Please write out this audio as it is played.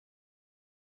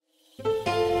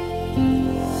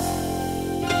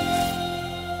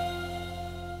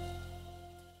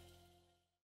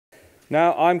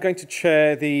Now, I'm going to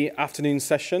chair the afternoon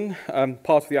session,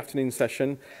 part of the afternoon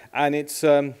session, and it's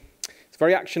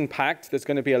very action-packed. There's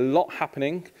going to be a lot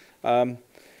happening. There's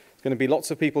going to be lots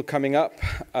of people coming up.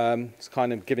 It's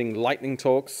kind of giving lightning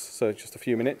talks, so just a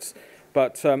few minutes.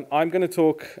 But I'm going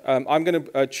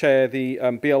to chair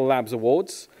the BL Labs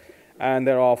Awards, and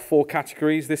there are 4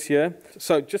 categories this year.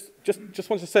 So just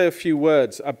want to say a few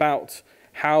words about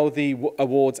how the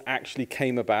awards actually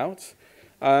came about.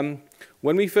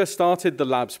 When we first started the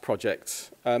Labs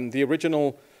project, the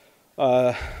original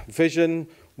vision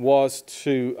was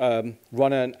to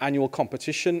run an annual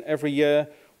competition every year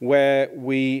where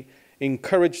we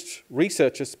encouraged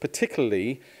researchers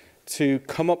particularly to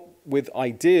come up with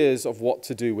ideas of what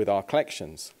to do with our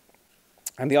collections.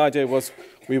 And the idea was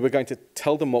we were going to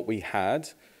tell them what we had,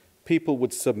 people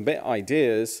would submit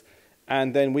ideas,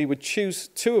 and then we would choose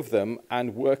 2 of them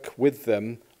and work with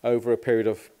them over a period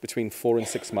of between 4 and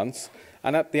 6 months.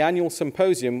 And at the annual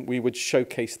symposium, we would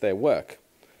showcase their work.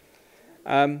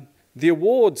 The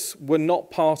awards were not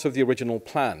part of the original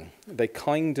plan. They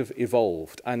kind of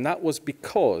evolved. And that was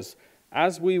because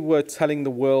as we were telling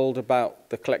the world about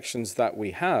the collections that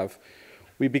we have,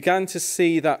 we began to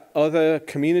see that other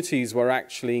communities were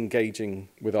actually engaging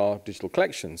with our digital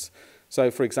collections.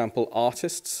 So, for example,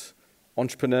 artists,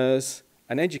 entrepreneurs,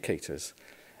 and educators.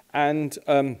 And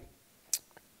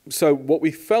so what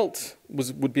we felt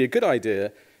would be a good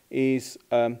idea is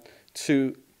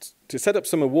to set up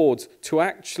some awards to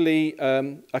actually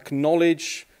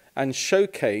acknowledge and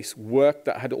showcase work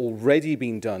that had already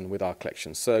been done with our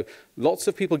collections. So lots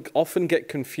of people often get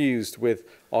confused with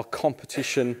our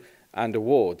competition and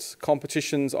awards.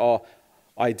 Competitions are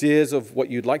ideas of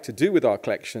what you'd like to do with our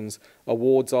collections.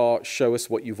 Awards are show us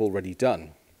what you've already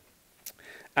done.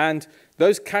 And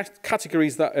those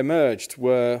categories that emerged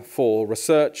were for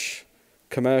research,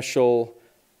 commercial,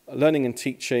 learning and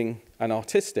teaching, and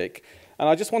artistic. And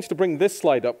I just wanted to bring this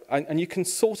slide up, and you can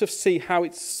sort of see how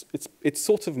it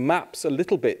sort of maps a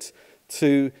little bit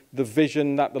to the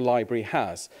vision that the library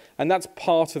has. And that's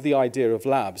part of the idea of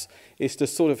Labs, is to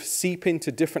sort of seep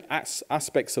into different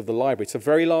aspects of the library. It's a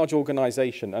very large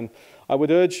organization, and I would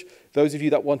urge those of you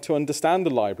that want to understand the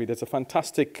library, there's a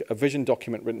fantastic vision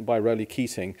document written by Rowley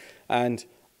Keating, and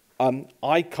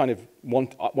I kind of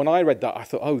when I read that, I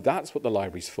thought, oh, that's what the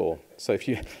library's for. So if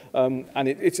you, and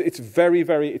it's a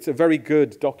very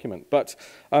good document. But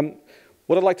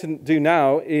what I'd like to do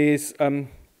now is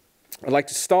I'd like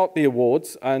to start the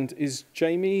awards. And is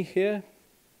Jamie here?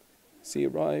 Has he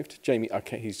arrived? Jamie,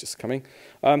 okay, he's just coming.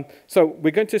 So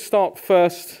we're going to start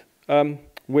first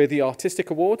with the Artistic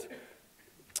Award.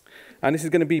 And this is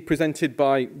going to be presented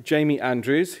by Jamie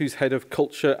Andrews, who's Head of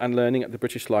Culture and Learning at the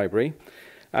British Library.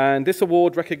 And this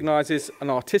award recognises an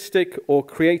artistic or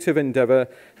creative endeavour.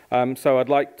 So I'd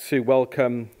like to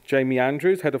welcome Jamie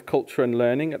Andrews, Head of Culture and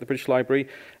Learning at the British Library.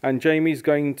 And Jamie's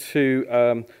going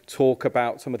to talk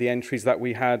about some of the entries that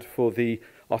we had for the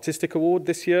Artistic Award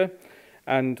this year,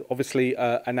 and obviously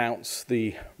announce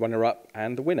the runner-up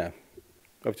and the winner.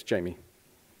 Over to Jamie.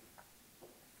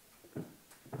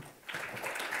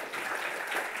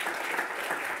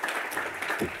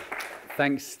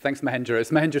 Thanks, Mahendra.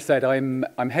 As Mahendra said,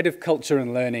 I'm Head of Culture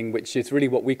and Learning, which is really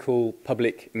what we call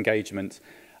public engagement.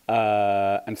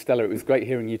 And Stella, it was great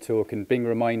hearing you talk and being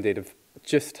reminded of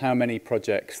just how many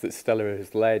projects that Stella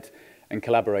has led and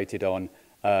collaborated on,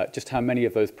 just how many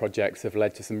of those projects have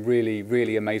led to some really,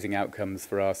 really amazing outcomes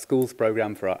for our schools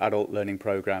programme, for our adult learning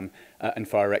programme, and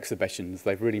for our exhibitions.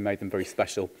 They've really made them very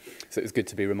special. So it was good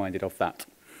to be reminded of that.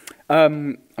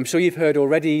 I'm sure you've heard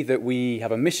already that we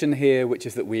have a mission here, which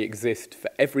is that we exist for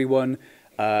everyone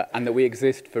and that we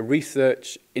exist for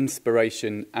research,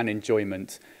 inspiration and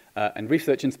enjoyment. And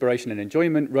research, inspiration and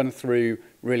enjoyment run through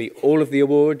really all of the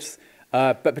awards,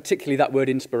 but particularly that word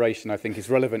inspiration, I think, is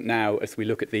relevant now as we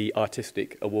look at the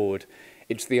Artistic Award.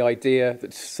 It's the idea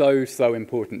that's so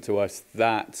important to us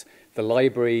that the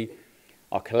library,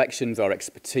 our collections, our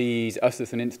expertise, us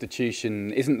as an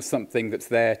institution isn't something that's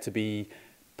there to be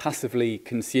passively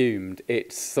consumed.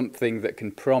 It's something that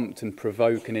can prompt and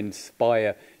provoke and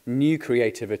inspire new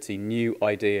creativity, new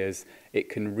ideas. It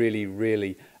can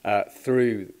really,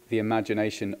 through the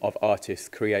imagination of artists,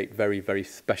 create very, very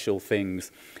special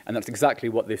things. And that's exactly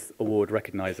what this award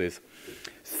recognises.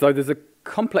 So there's a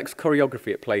complex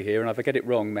choreography at play here, and if I get it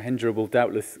wrong, Mahendra will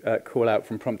doubtless call out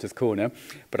from Prompter's Corner.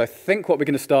 But I think what we're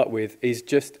going to start with is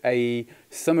just a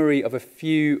summary of a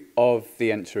few of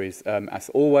the entries. As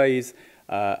always,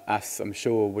 as I'm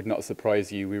sure would not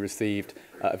surprise you, we received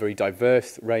a very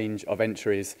diverse range of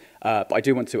entries, but I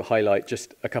do want to highlight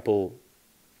just a couple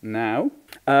now.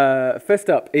 First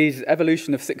up is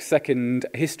evolution of 6-second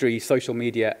history social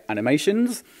media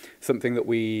animations, something that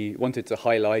we wanted to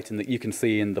highlight and that you can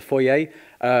see in the foyer,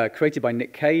 created by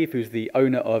Nick Cave, who's the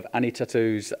owner of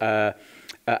Anitato's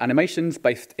Animations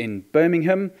based in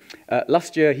Birmingham.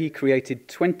 Last year he created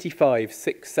 25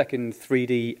 6-second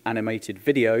 3D animated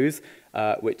videos,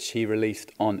 which he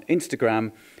released on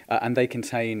Instagram, and they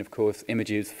contain, of course,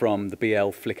 images from the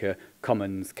BL Flickr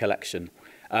Commons collection.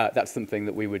 That's something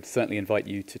that we would certainly invite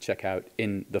you to check out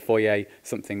in the foyer,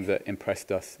 something that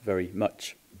impressed us very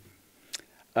much.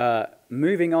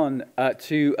 Moving on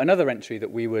to another entry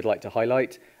that we would like to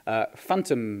highlight,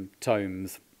 Phantom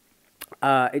Tomes.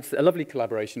 It's a lovely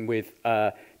collaboration with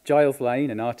Giles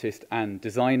Lane, an artist and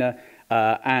designer,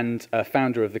 and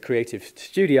founder of the creative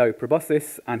studio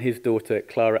Proboscis, and his daughter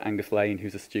Clara Angus Lane,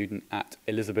 who's a student at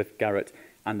Elizabeth Garrett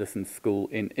Anderson School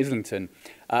in Islington.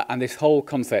 And this whole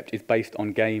concept is based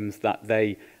on games that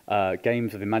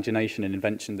games of imagination and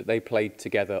invention that they played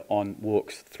together on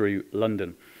walks through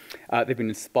London. They've been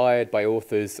inspired by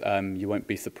authors, you won't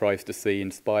be surprised to see,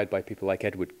 inspired by people like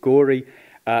Edward Gorey,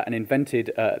 and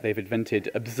they've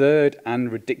invented absurd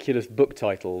and ridiculous book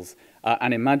titles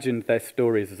and imagined their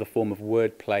stories as a form of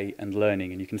wordplay and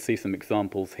learning. And you can see some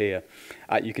examples here.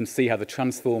 You can see how their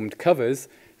transformed covers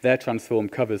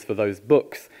for those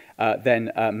books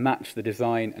then match the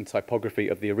design and typography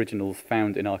of the originals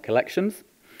found in our collections.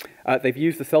 They've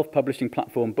used the self-publishing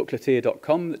platform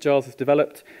bookleteer.com that Giles has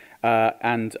developed,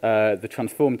 and the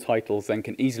transformed titles then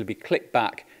can easily be clicked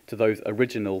back to those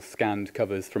original scanned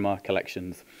covers from our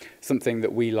collections. Something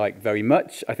that we like very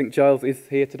much. I think Giles is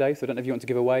here today, so I don't know if you want to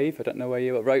give a wave. I don't know where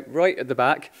you are. Right at the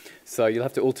back. So you'll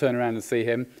have to all turn around and see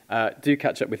him. Do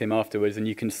catch up with him afterwards, and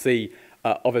you can see,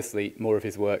 obviously, more of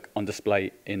his work on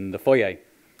display in the foyer.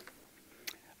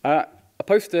 A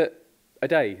poster a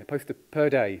day, a poster per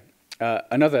day.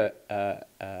 Another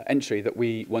entry that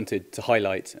we wanted to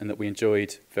highlight and that we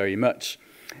enjoyed very much.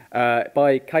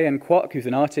 By Kayen Kwok, who's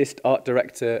an artist, art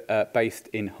director based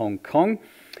in Hong Kong,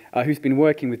 who's been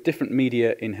working with different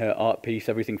media in her art piece,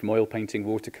 everything from oil painting,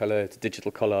 watercolour, to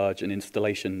digital collage and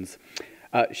installations.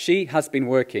 She has been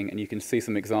working, and you can see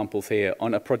some examples here,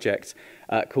 on a project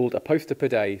called A Poster Per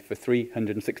Day for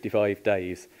 365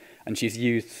 days. And she's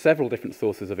used several different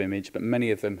sources of image, but many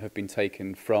of them have been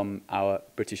taken from our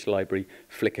British Library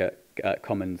Flickr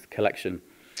Commons collection.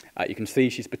 You can see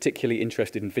she's particularly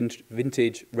interested in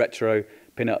vintage, retro,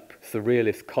 pin-up,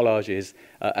 surrealist collages,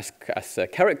 as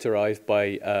characterised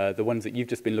by the ones that you've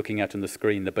just been looking at on the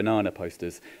screen, the banana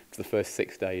posters, for the first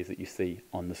 6 days that you see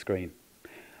on the screen.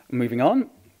 Moving on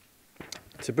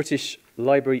to British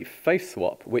Library Face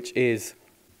Swap, which is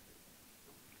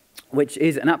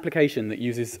an application that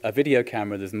uses a video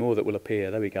camera. There's more that will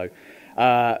appear. There we go.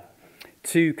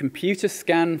 To computer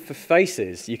scan for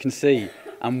faces, you can see.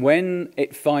 And when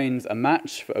it finds a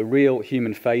match for a real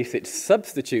human face, it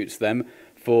substitutes them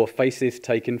for faces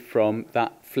taken from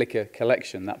that Flickr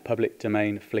collection, that public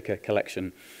domain Flickr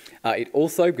collection. It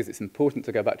also, because it's important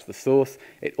to go back to the source,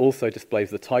 it also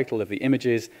displays the title of the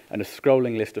images and a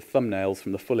scrolling list of thumbnails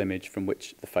from the full image from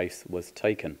which the face was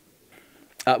taken.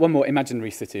 One more, imaginary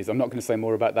cities. I'm not going to say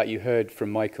more about that. You heard from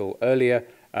Michael earlier,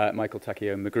 Michael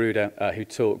Takeo Magruder, who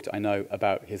talked, I know,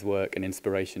 about his work and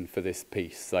inspiration for this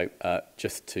piece. So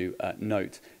just to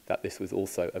note that this was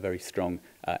also a very strong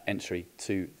entry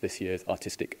to this year's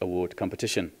Artistic Award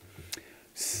competition.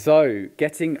 So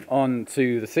getting on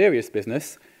to the serious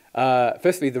business,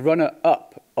 firstly, the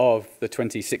runner-up of the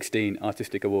 2016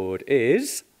 Artistic Award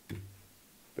is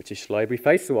British Library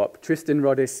Face Swap. Tristan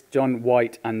Roddice, John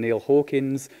White and Neil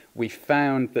Hawkins. We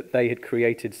found that they had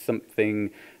created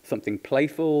something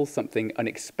playful, something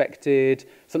unexpected,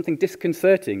 something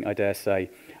disconcerting, I dare say,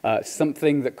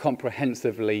 something that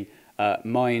comprehensively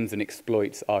mines and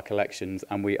exploits our collections,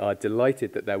 and we are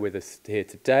delighted that they're with us here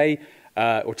today.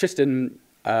 Tristan,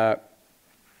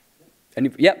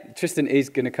 Tristan is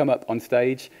going to come up on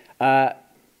stage.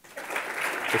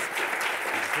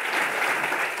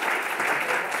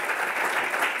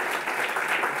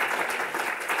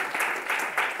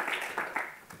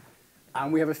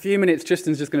 And we have a few minutes.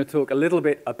 Tristan's just going to talk a little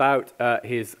bit about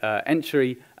his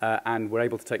entry, and we're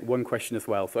able to take one question as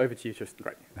well. So over to you, Tristan.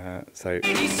 Great.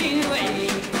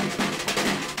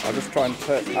 I'll just try and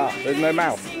turn... there's no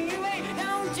mouse. Can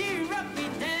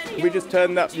we just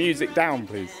turn that music down,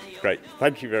 please? Great.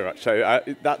 Thank you very much. So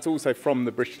that's also from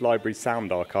the British Library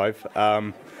Sound Archive.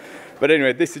 But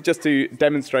anyway, this is just to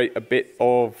demonstrate a bit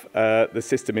of the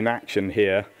system in action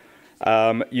here.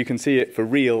 You can see it for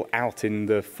real out in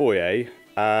the foyer,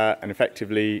 and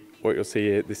effectively what you'll see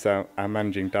here, this our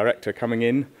managing director coming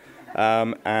in,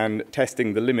 and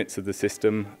testing the limits of the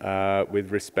system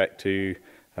with respect to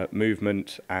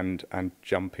movement and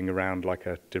jumping around like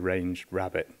a deranged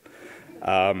rabbit.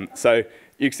 So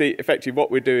you can see effectively what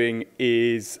we're doing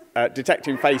is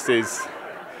detecting faces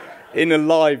in a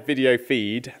live video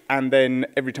feed, and then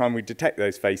every time we detect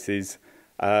those faces,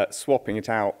 swapping it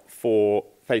out for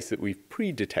face that we've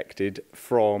pre-detected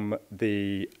from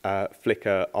the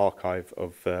Flickr archive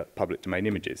of public domain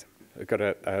images. We've got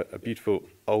a beautiful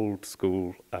old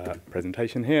school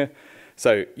presentation here.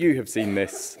 So you have seen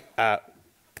this. The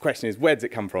question is, where does it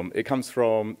come from? It comes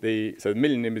from the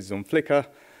million images on Flickr.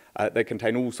 They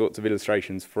contain all sorts of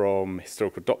illustrations from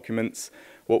historical documents.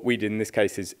 What we did in this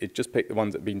case is just pick the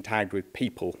ones that have been tagged with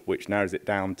people, which narrows it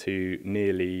down to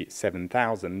nearly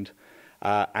 7,000,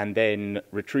 and then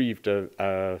retrieved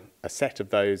a set of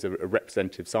those, a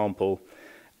representative sample,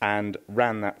 and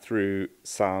ran that through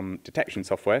some detection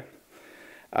software.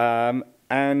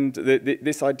 And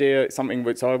this idea is something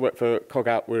which I work for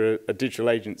CogOut. We're a digital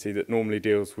agency that normally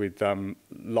deals with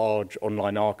large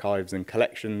online archives and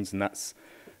collections, and that's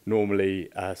normally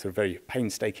sort of very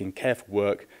painstaking, careful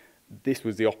work. This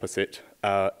was the opposite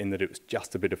in that it was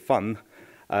just a bit of fun.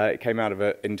 It came out of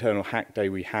an internal hack day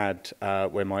we had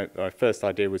where my first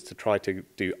idea was to try to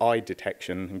do eye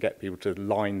detection and get people to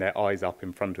line their eyes up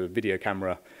in front of a video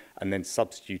camera and then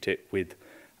substitute it with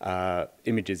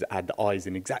images that had the eyes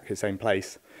in exactly the same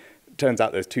place. It turns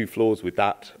out there's two flaws with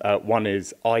that. One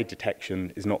is eye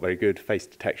detection is not very good, face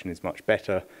detection is much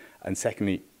better, and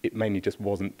secondly, it mainly just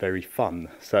wasn't very fun.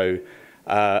 So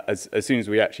as soon as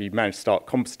we actually managed to start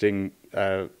compositing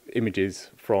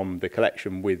images from the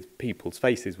collection with people's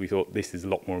faces, we thought this is a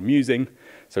lot more amusing.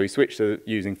 So we switched to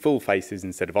using full faces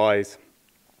instead of eyes.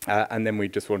 And then we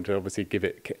just want to obviously give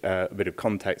it a bit of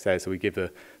context there. So we give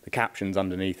the captions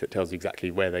underneath that tells you exactly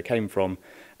where they came from.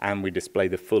 And we display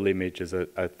the full image as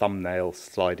a thumbnail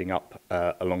sliding up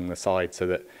along the side so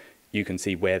that you can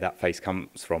see where that face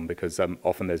comes from, because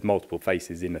often there's multiple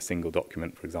faces in a single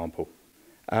document, for example.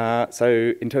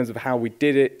 So in terms of how we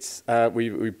did it,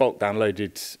 we bulk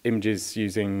downloaded images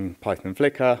using Python and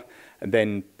Flickr, and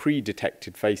then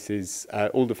pre-detected faces.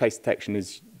 All the face detection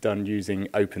is done using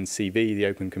OpenCV, the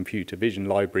Open Computer Vision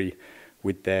Library,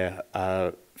 with their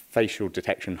facial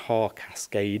detection HAR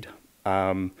cascade.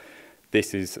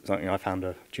 This is something I found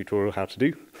a tutorial how to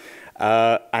do.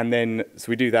 And then, so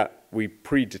we do that, we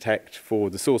pre-detect for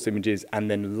the source images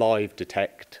and then live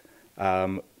detect,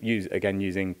 again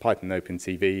using Python and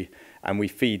OpenCV, and we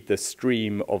feed the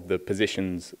stream of the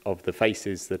positions of the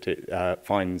faces that it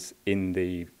finds in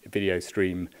the video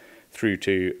stream through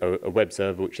to a web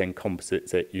server, which then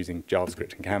composites it using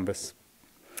JavaScript and Canvas.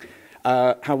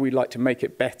 How we like to make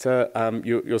it better,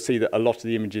 you'll see that a lot of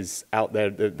the images out there,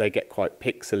 they get quite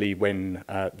pixely when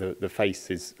the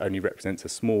face only represents a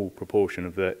small proportion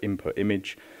of the input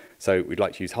image. So we'd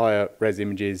like to use higher res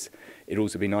images. It'd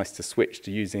also be nice to switch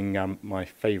to using my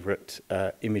favorite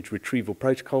image retrieval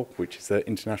protocol, which is the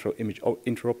International Image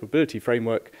Interoperability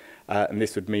Framework. And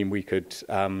this would mean we could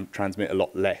transmit a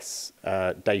lot less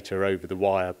data over the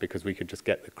wire, because we could just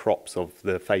get the crops of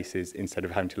the faces instead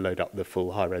of having to load up the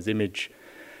full high-res image.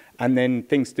 And then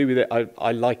things to do with it,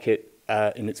 I like it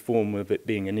in its form of it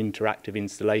being an interactive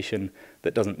installation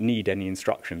that doesn't need any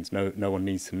instructions. No one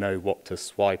needs to know what to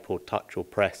swipe or touch or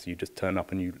press. You just turn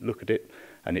up and you look at it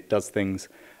and it does things.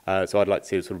 So I'd like to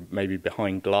see it sort of maybe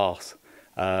behind glass,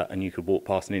 and you could walk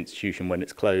past an institution when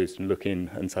it's closed and look in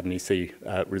and suddenly see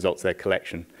results of their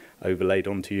collection overlaid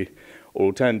onto you. Or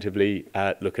alternatively,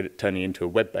 look at it turning into a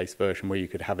web-based version where you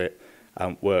could have it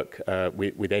work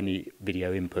with any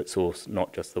video input source,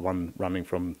 not just the one running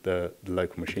from the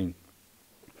local machine.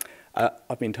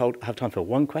 I've been told I have time for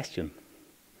one question.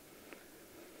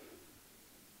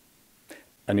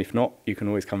 And if not, you can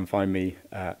always come and find me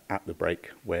at the break,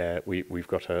 where we've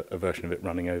got a version of it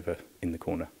running over in the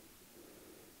corner.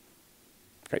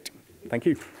 Great. Thank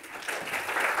you.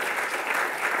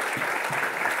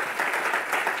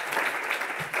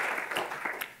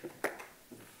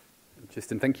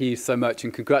 Justin, thank you so much,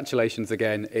 and congratulations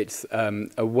again. It's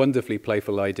a wonderfully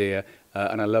playful idea,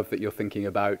 and I love that you're thinking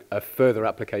about further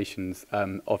applications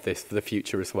of this for the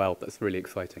future as well. That's really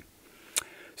exciting.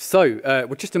 So,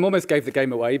 Justin almost gave the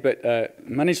game away, but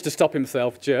managed to stop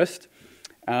himself just.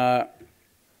 No,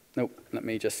 let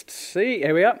me just see.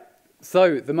 Here we are.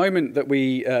 So, the moment that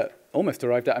we almost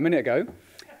arrived at a minute ago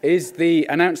is the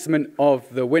announcement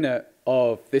of the winner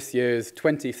of this year's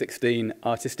 2016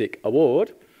 Artistic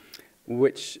Award,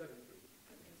 which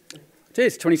it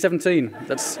is 2017.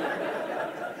 That's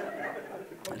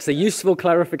a useful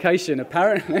clarification,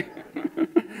 apparently.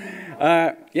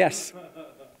 Yes.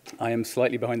 I am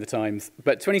slightly behind the times.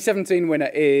 But 2017 winner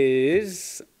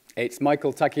is... It's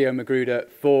Michael Takeo Magruder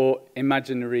for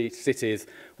Imaginary Cities,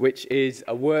 which is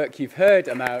a work you've heard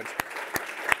about.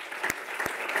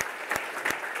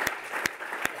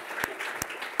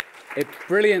 It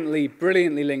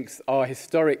brilliantly links our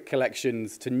historic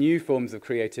collections to new forms of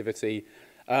creativity.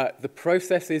 The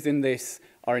processes in this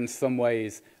are in some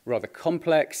ways rather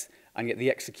complex, and yet the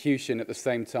execution at the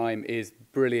same time is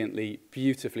brilliantly,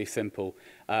 beautifully simple.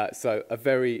 So a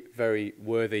very, very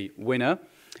worthy winner.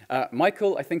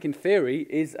 Michael, I think in theory,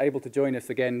 is able to join us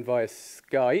again via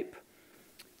Skype.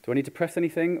 Do I need to press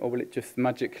anything, or will it just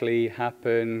magically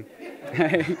happen?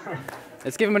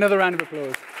 Let's give him another round of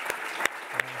applause.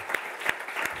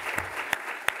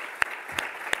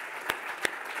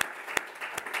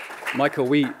 Michael,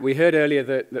 we heard earlier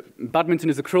that badminton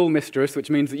is a cruel mistress, which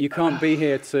means that you can't be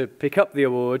here to pick up the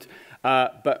award,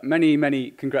 but many,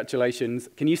 many congratulations.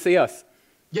 Can you see us?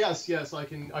 Yes, I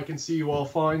can see you all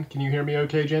fine. Can you hear me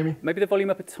okay, Jamie? Maybe the volume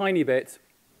up a tiny bit.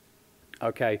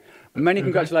 Okay. Many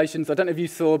congratulations. I don't know if you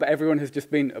saw, but everyone has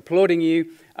just been applauding you.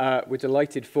 We're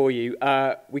delighted for you.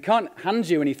 We can't hand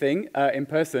you anything in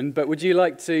person, but would you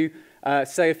like to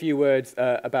say a few words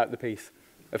about the piece?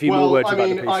 A few more words about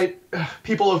the piece.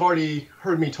 People have already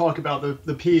heard me talk about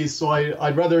the piece, so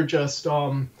I'd rather just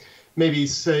maybe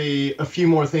say a few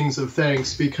more things of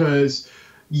thanks, because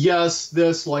yes,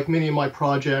 this, like many of my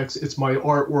projects, it's my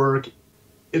artwork,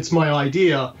 it's my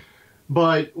idea,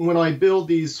 but when I build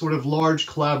these sort of large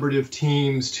collaborative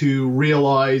teams to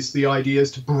realize the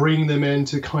ideas, to bring them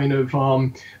into kind of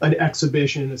an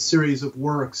exhibition, a series of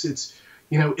works, it's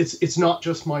not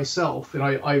just myself, and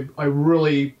I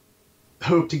really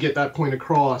hope to get that point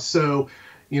across. So,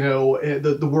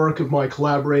 the work of my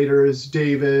collaborators,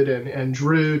 David and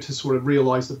Drew, to sort of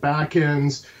realize the back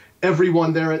ends,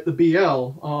 everyone there at the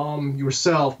BL,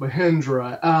 yourself,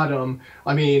 Mahendra, Adam,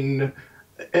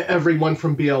 everyone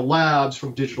from BL Labs,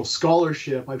 from Digital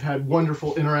Scholarship. I've had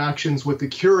wonderful interactions with the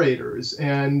curators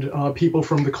and people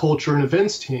from the culture and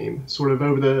events team sort of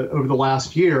over the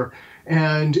last year.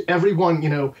 And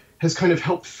everyone, has kind of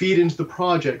helped feed into the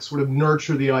project, sort of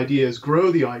nurture the ideas,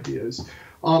 grow the ideas.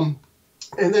 And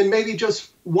then maybe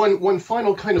just one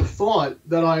final kind of thought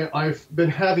that I've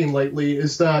been having lately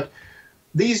is that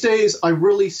these days I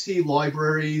really see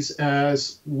libraries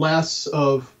as less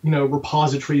of,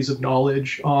 repositories of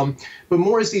knowledge, but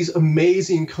more as these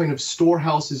amazing kind of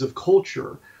storehouses of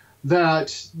culture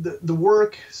that the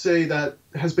work, say, that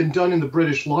has been done in the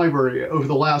British Library over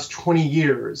the last 20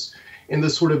 years, in the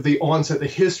sort of the onset, the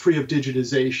history of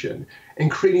digitization,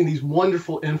 and creating these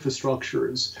wonderful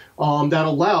infrastructures that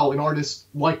allow an artist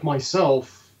like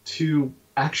myself to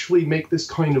actually make this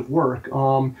kind of work.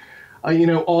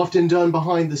 Often done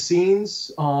behind the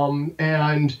scenes,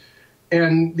 and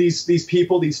these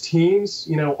people, these teams,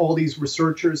 all these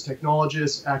researchers,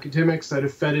 technologists, academics that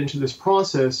have fed into this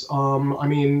process.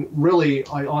 Really,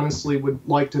 I honestly would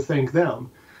like to thank them,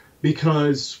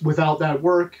 because without that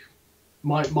work,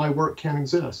 my work can't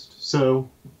exist. So,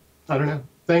 I don't know.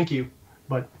 Thank you.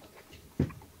 But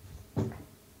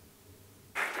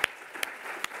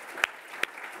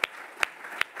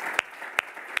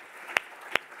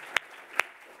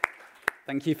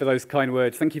thank you for those kind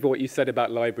words. Thank you for what you said about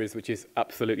libraries, which is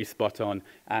absolutely spot on.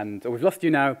 And we've lost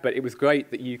you now, but it was great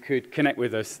that you could connect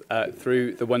with us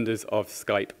through the wonders of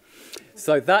Skype.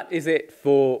 So that is it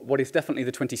for what is definitely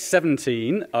the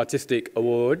 2017 Artistic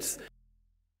Awards.